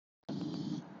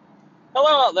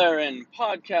Hello out there in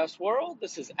podcast world.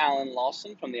 This is Alan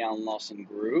Lawson from the Alan Lawson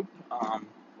Group,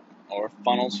 or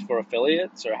Funnels for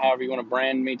Affiliates, or however you want to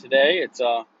brand me today.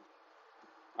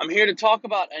 I'm here to talk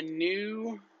about a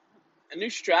new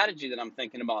strategy that I'm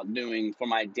thinking about doing for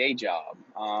my day job.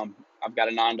 I've got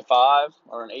a 9 to 5,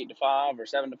 or an 8 to 5, or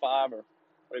 7 to 5, or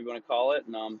whatever you want to call it,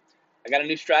 and I got a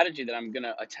new strategy that I'm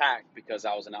gonna attack because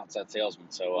I was an outside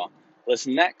salesman. So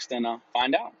listen next and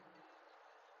find out.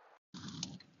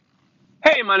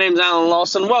 Hey, my name's Alan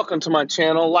Lawson. Welcome to my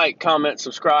channel. Like, comment,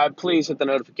 subscribe. Please hit the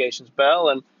notifications bell.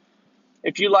 And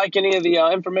if you like any of the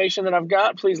information that I've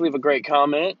got, please leave a great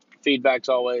comment. Feedback's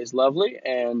always lovely.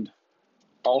 And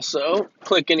also,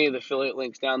 click any of the affiliate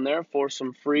links down there for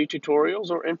some free tutorials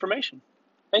or information.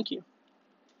 Thank you.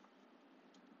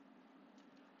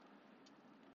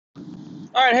 All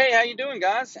right, hey, how you doing,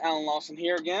 guys? Alan Lawson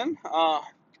here again. Hope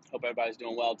everybody's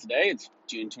doing well today. It's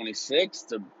June 26th.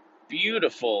 It's a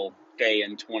beautiful day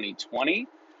in 2020.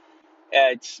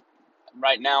 It's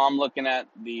Right now I'm looking at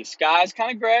the sky's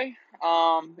kind of gray.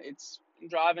 It's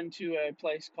driving to a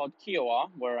place called Kiowa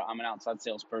where I'm an outside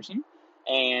salesperson,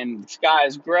 and the sky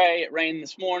is gray. It rained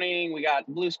this morning. We got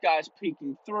blue skies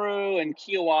peeking through, and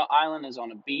Kiowa Island is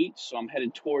on a beach, so I'm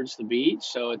headed towards the beach.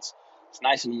 So it's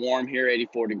nice and warm here,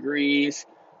 84 degrees.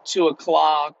 2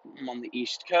 o'clock. I'm on the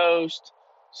East Coast,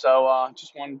 so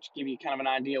just wanted to give you kind of an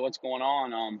idea of what's going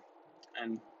on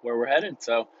and where we're headed.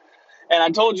 And I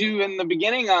told you in the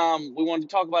beginning, we wanted to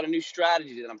talk about a new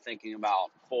strategy that I'm thinking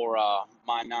about for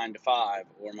my 9 to 5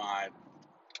 or my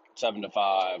 7 to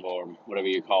 5 or whatever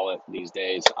you call it these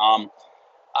days.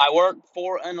 I work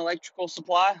for an electrical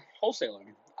supply wholesaler.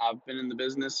 I've been in the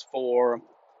business for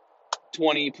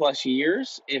 20 plus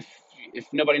years. If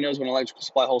nobody knows what an electrical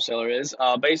supply wholesaler is,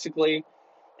 basically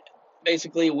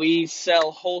we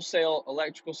sell wholesale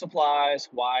electrical supplies,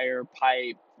 wire,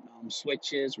 pipe,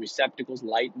 switches, receptacles,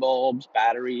 light bulbs,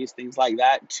 batteries, things like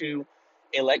that to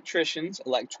electricians,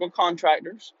 electrical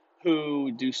contractors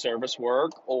who do service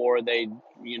work, or they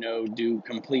do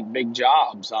complete big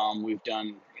jobs. We've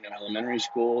done elementary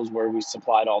schools where we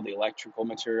supplied all the electrical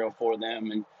material for them,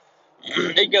 and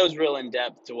it goes real in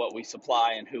depth to what we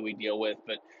supply and who we deal with.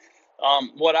 But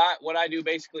what I do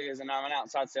basically is, I'm an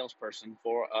outside salesperson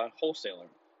for a wholesaler.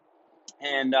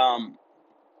 And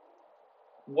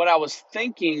what I was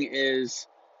thinking is,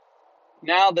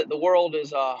 now that the world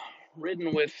is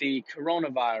ridden with the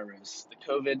coronavirus, the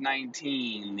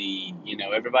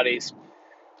COVID-19, everybody's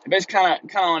kind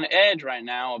of on edge right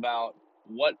now about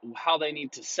how they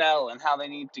need to sell and how they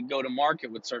need to go to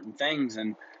market with certain things.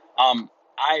 And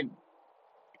I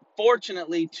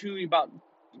fortunately, about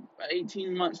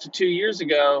 18 months to 2 years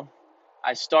ago,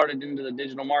 I started into the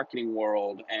digital marketing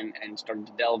world and started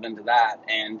to delve into that.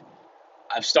 And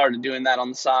I've started doing that on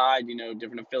the side,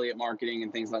 different affiliate marketing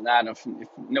and things like that. If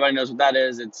nobody knows what that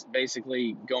is, it's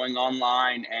basically going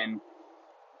online and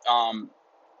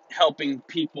helping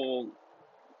people,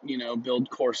 build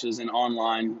courses and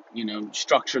online,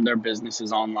 structure their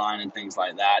businesses online and things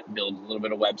like that, build a little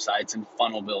bit of websites and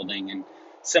funnel building and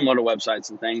similar to websites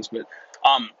and things. But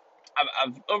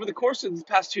I've over the course of the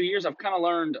past 2 years, I've kind of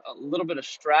learned a little bit of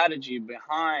strategy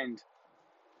behind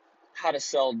how to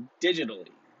sell digitally.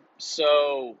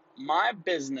 So my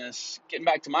business, getting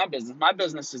back to my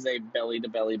business is a belly to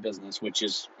belly business, which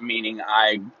is meaning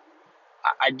I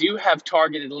do have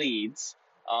targeted leads,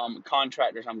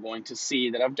 contractors I'm going to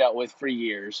see that I've dealt with for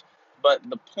years. But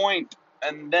the point,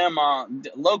 and them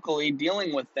locally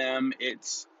dealing with them,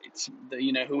 it's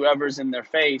whoever's in their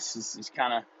face is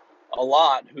kind of a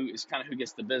lot who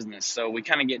gets the business. So we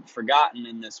kind of get forgotten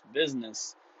in this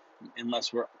business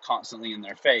unless we're constantly in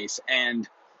their face. And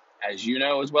as you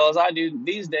know as well as I do,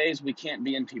 these days we can't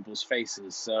be in people's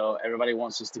faces. So everybody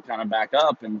wants us to kind of back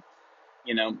up and,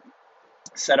 you know,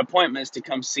 set appointments to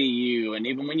come see you. And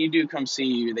even when you do come see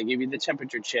you, they give you the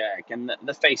temperature check and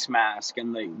the face mask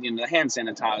and the hand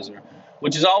sanitizer,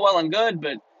 which is all well and good,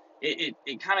 but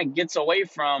it kind of gets away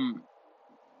from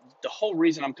the whole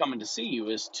reason I'm coming to see you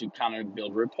is to kind of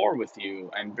build rapport with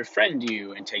you and befriend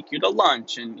you and take you to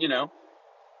lunch and,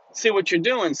 see what you're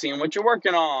doing, seeing what you're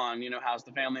working on, how's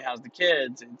the family, how's the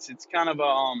kids. It's kind of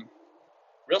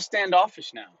real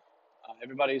standoffish now.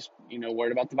 Everybody's,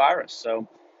 worried about the virus. So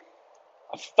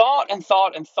I've thought and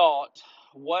thought and thought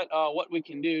what we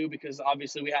can do, because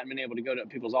obviously we hadn't been able to go to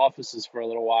people's offices for a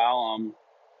little while,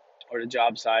 or to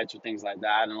job sites or things like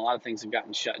that, and a lot of things have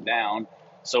gotten shut down.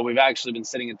 So we've actually been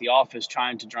sitting at the office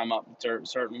trying to drum up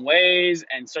certain ways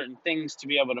and certain things to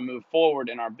be able to move forward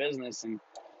in our business, and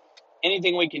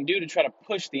anything we can do to try to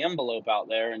push the envelope out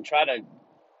there and try to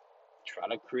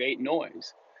create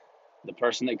noise. The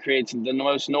person that creates the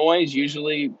most noise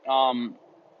usually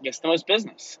gets the most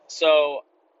business. So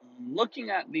looking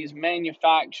at these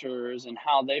manufacturers and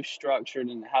how they've structured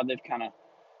and how they've kind of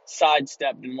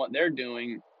sidestepped in what they're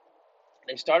doing,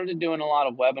 they started doing a lot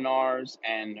of webinars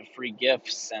and free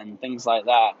gifts and things like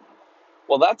that.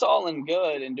 Well, that's all in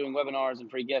good and doing webinars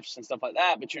and free gifts and stuff like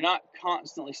that, but you're not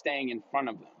constantly staying in front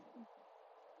of them.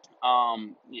 I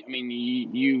mean,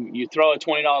 you throw a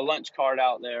 $20 lunch card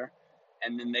out there,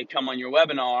 and then they come on your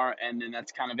webinar, and then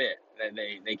that's kind of it.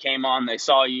 They came on, they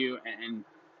saw you, and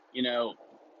you know,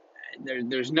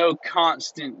 there's no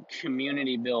constant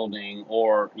community building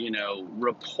or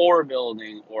rapport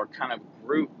building or kind of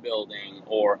group building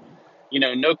or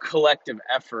no collective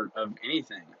effort of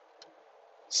anything.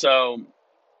 So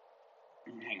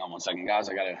hang on one second, guys.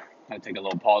 I gotta take a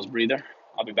little pause breather.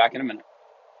 I'll be back in a minute.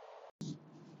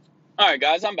 All right,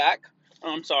 guys, I'm back.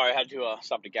 I'm sorry, I had to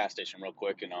stop at the gas station real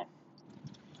quick and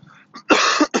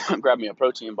grab me a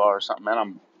protein bar or something, man.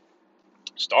 I'm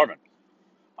starving.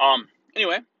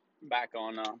 Anyway, back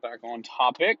on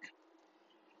topic.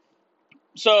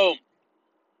 So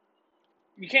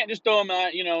you can't just throw them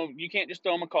out. You can't just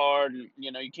throw them a card. And,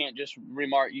 you can't just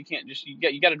remark. You can't just.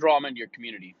 You got to draw them into your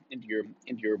community, into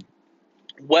your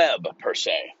web per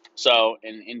se. So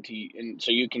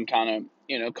so you can kind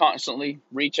of constantly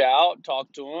reach out,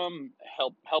 talk to them,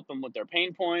 help them with their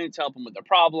pain points, help them with their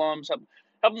problems, help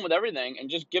them with everything, and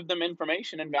just give them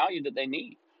information and value that they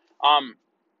need.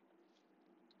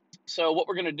 So what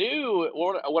we're gonna do,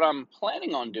 what I'm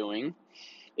planning on doing,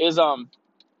 is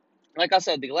like I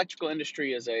said, the electrical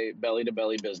industry is a belly to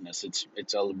belly business.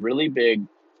 It's a really big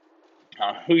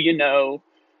who you know,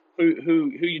 who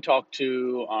you talk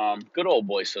to, good old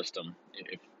boy system,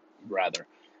 if rather,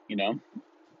 you know.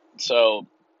 So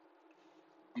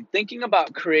I'm thinking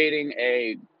about creating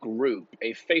a group,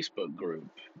 a Facebook group,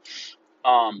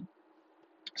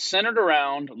 centered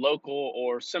around local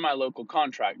or semi-local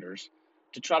contractors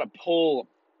to try to pull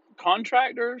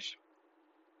contractors,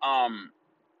 um,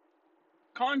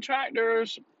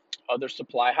 other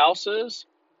supply houses,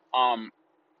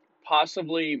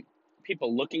 possibly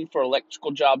people looking for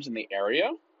electrical jobs in the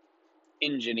area,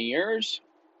 engineers,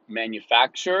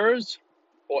 manufacturers,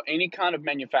 or any kind of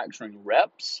manufacturing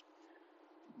reps,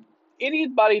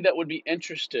 anybody that would be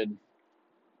interested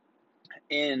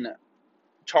in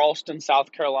Charleston,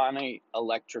 South Carolina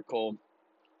electrical,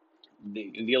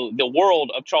 the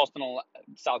world of Charleston,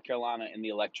 South Carolina in the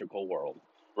electrical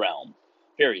realm,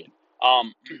 period.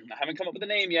 I haven't come up with a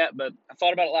name yet, but I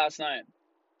thought about it last night.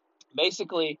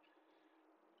 Basically,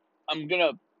 I'm going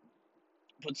to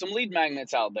put some lead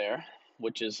magnets out there,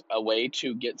 which is a way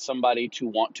to get somebody to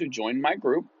want to join my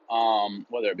group,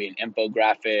 whether it be an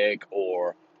infographic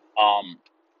or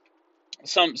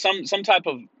some type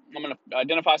of. I'm going to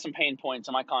identify some pain points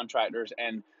on my contractors,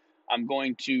 and I'm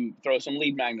going to throw some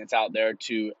lead magnets out there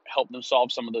to help them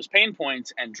solve some of those pain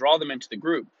points and draw them into the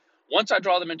group. Once I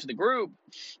draw them into the group,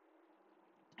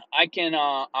 I can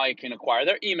acquire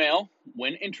their email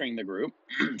when entering the group.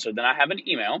 So then I have an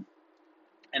email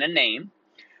and a name,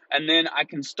 and then I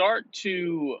can start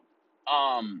to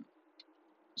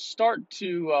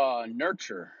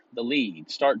nurture the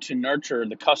lead, start to nurture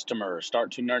the customer,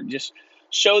 just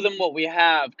show them what we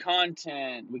have,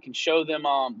 content. We can show them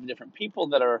the different people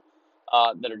that are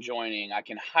joining. I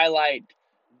can highlight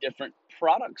different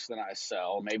products that I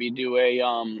sell. Maybe do I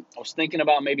was thinking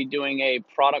about maybe doing a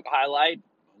product highlight,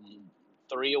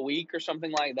 3 a week or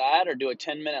something like that, or do a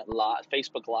 10-minute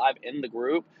Facebook Live in the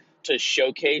group to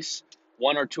showcase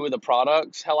 1 or 2 of the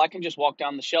products. Hell, I can just walk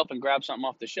down the shelf and grab something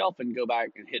off the shelf and go back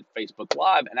and hit Facebook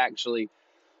Live and actually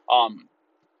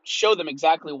show them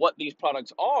exactly what these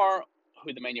products are,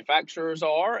 who the manufacturers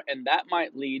are, and that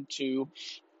might lead to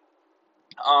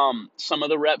some of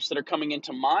the reps that are coming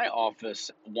into my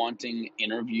office wanting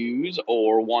interviews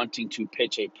or wanting to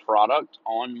pitch a product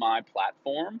on my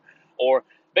platform. Or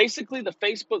basically, the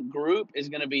Facebook group is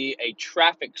going to be a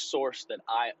traffic source that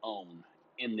I own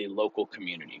in the local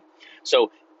community.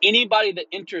 So anybody that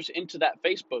enters into that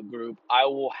Facebook group, I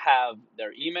will have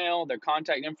their email, their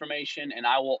contact information, and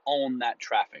I will own that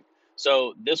traffic.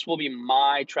 So this will be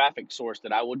my traffic source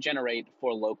that I will generate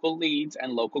for local leads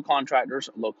and local contractors,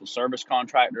 local service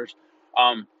contractors.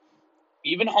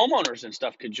 Even homeowners and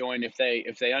stuff could join if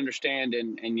they understand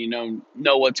and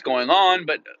know what's going on.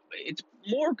 But it's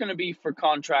more going to be for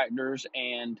contractors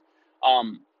and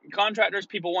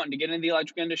people wanting to get into the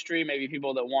electrical industry, maybe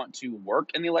people that want to work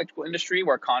in the electrical industry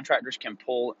where contractors can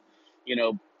pull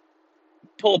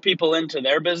people into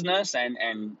their business. And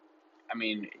I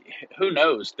mean, who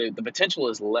knows? The potential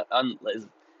is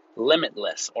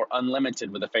limitless or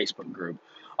unlimited with a Facebook group.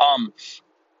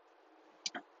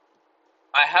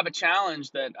 I have a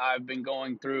challenge that I've been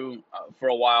going through for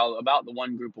a while about the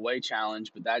One Group Away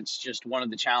challenge, but that's just one of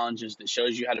the challenges that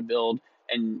shows you how to build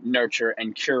and nurture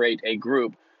and curate a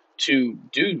group to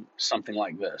do something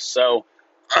like this. So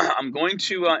I'm going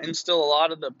to instill a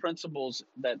lot of the principles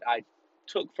that I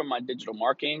took from my digital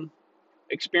marketing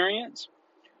experience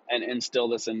and instill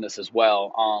this in this as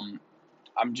well.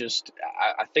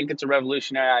 I think it's a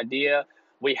revolutionary idea.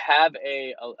 We have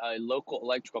a local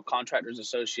electrical contractors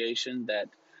association that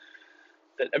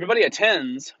everybody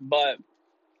attends, but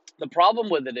the problem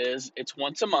with it is it's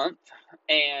once a month,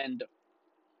 and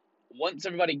once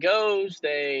everybody goes,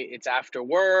 it's after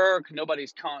work.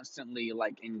 Nobody's constantly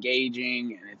like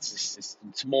engaging, and it's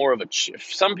more of a.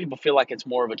 Some people feel like it's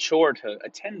more of a chore to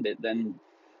attend it than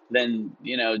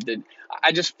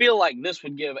I just feel like this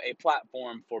would give a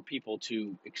platform for people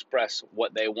to express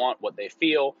what they want, what they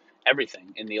feel,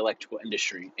 everything in the electrical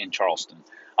industry in Charleston.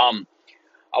 I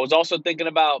was also thinking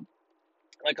about,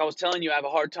 like I was telling you, I have a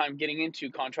hard time getting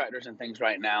into contractors and things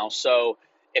right now. So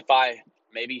if I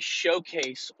maybe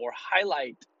showcase or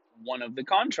highlight one of the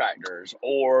contractors,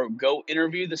 or go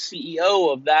interview the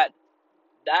CEO of that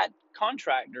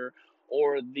contractor,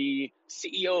 or the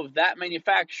CEO of that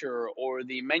manufacturer, or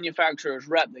the manufacturer's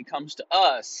rep that comes to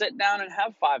us, sit down and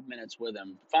have 5 minutes with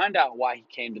him, find out why he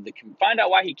came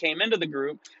into the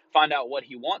group, find out what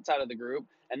he wants out of the group,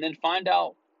 and then find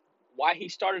out why he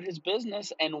started his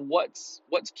business and what's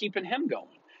keeping him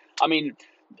going. I mean,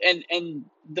 and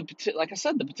like I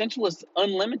said, the potential is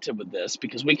unlimited with this,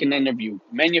 because we can interview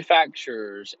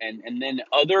manufacturers, and then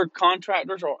other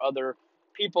contractors or other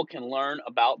people can learn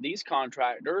about these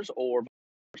contractors or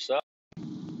so,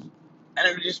 and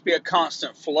it would just be a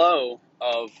constant flow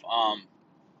of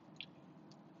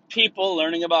people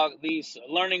learning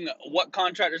what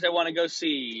contractors they want to go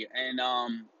see, and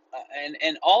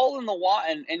all in the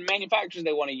and manufacturers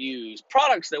they want to use,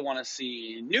 products they want to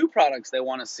see, new products they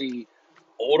want to see,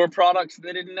 older products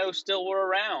they didn't know still were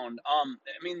around. I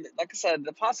mean, like I said,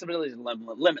 the possibilities are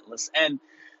limitless, and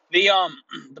the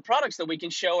the products that we can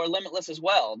show are limitless as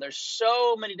well. There's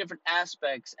so many different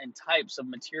aspects and types of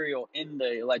material in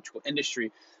the electrical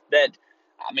industry that,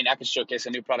 I mean, I could showcase a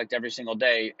new product every single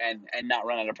day and not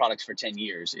run out of products for 10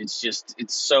 years.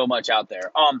 It's so much out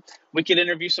there. We could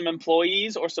interview some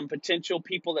employees or some potential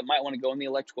people that might want to go in the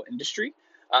electrical industry,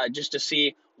 just to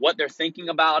see what they're thinking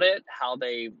about it, how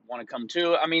they want to come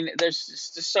to. I mean, there's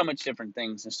just so much different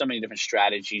things and so many different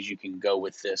strategies you can go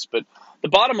with this. But the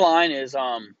bottom line is,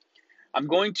 I'm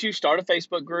going to start a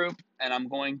Facebook group, and I'm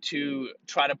going to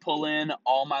try to pull in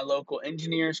all my local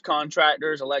engineers,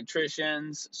 contractors,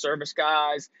 electricians, service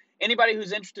guys, anybody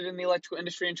who's interested in the electrical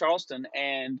industry in Charleston,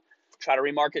 and try to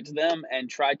remarket to them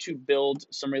and try to build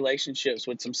some relationships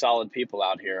with some solid people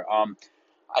out here.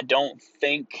 I don't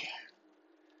think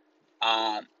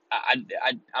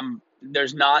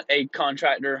there's not an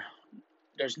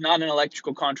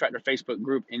electrical contractor Facebook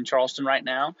group in Charleston right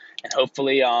now, and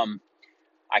hopefully I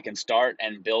can start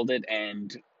and build it,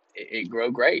 and it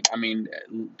grow great. I mean,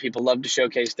 people love to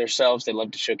showcase themselves. They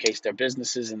love to showcase their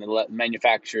businesses, and the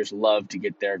manufacturers love to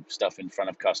get their stuff in front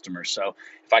of customers. So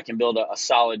if I can build a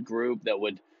solid group that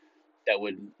would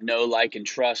know, like, and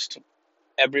trust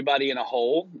everybody in a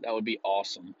whole, that would be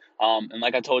awesome. And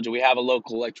like I told you, we have a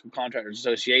local electrical contractors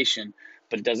association,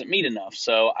 but it doesn't meet enough.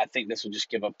 So I think this will just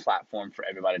give a platform for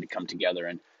everybody to come together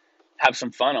and have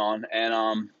some fun on,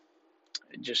 and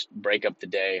just break up the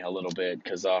day a little bit,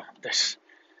 because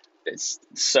there's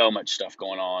so much stuff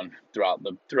going on throughout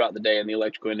the day in the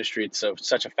electrical industry. It's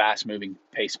such a fast moving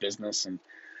pace business, and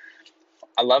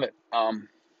I love it.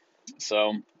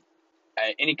 So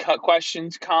any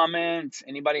questions, comments?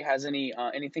 Anybody has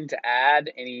anything to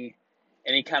add? Any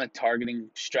kind of targeting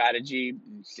strategy?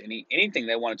 Anything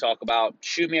they want to talk about?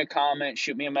 Shoot me a comment.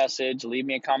 Shoot me a message. Leave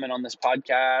me a comment on this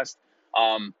podcast.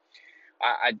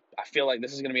 I feel like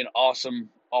this is going to be an awesome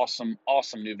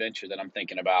new venture that I'm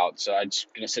thinking about. So I'm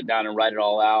just going to sit down and write it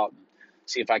all out, and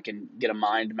see if I can get a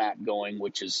mind map going,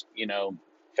 which is,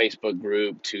 Facebook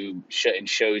group and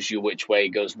shows you which way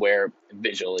goes where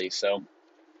visually. So,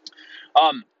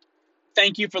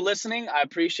 thank you for listening. I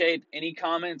appreciate any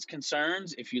comments,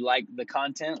 concerns. If you like the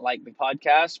content, like the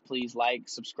podcast, please like,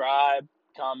 subscribe,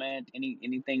 comment,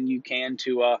 anything you can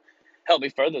to help me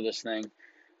further this thing.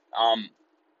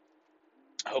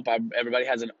 I hope everybody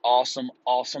has an awesome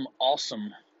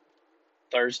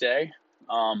Thursday.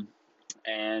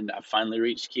 And I finally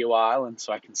reached Kiowa Island,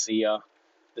 so I can see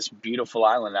this beautiful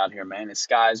island out here, man. The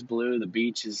sky's blue, the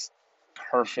beach is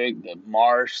perfect, the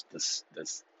marsh, the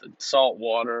salt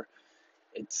water.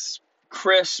 It's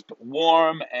crisp,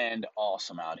 warm, and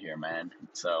awesome out here, man.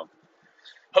 So,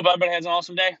 hope everybody has an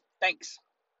awesome day. Thanks.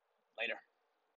 Later.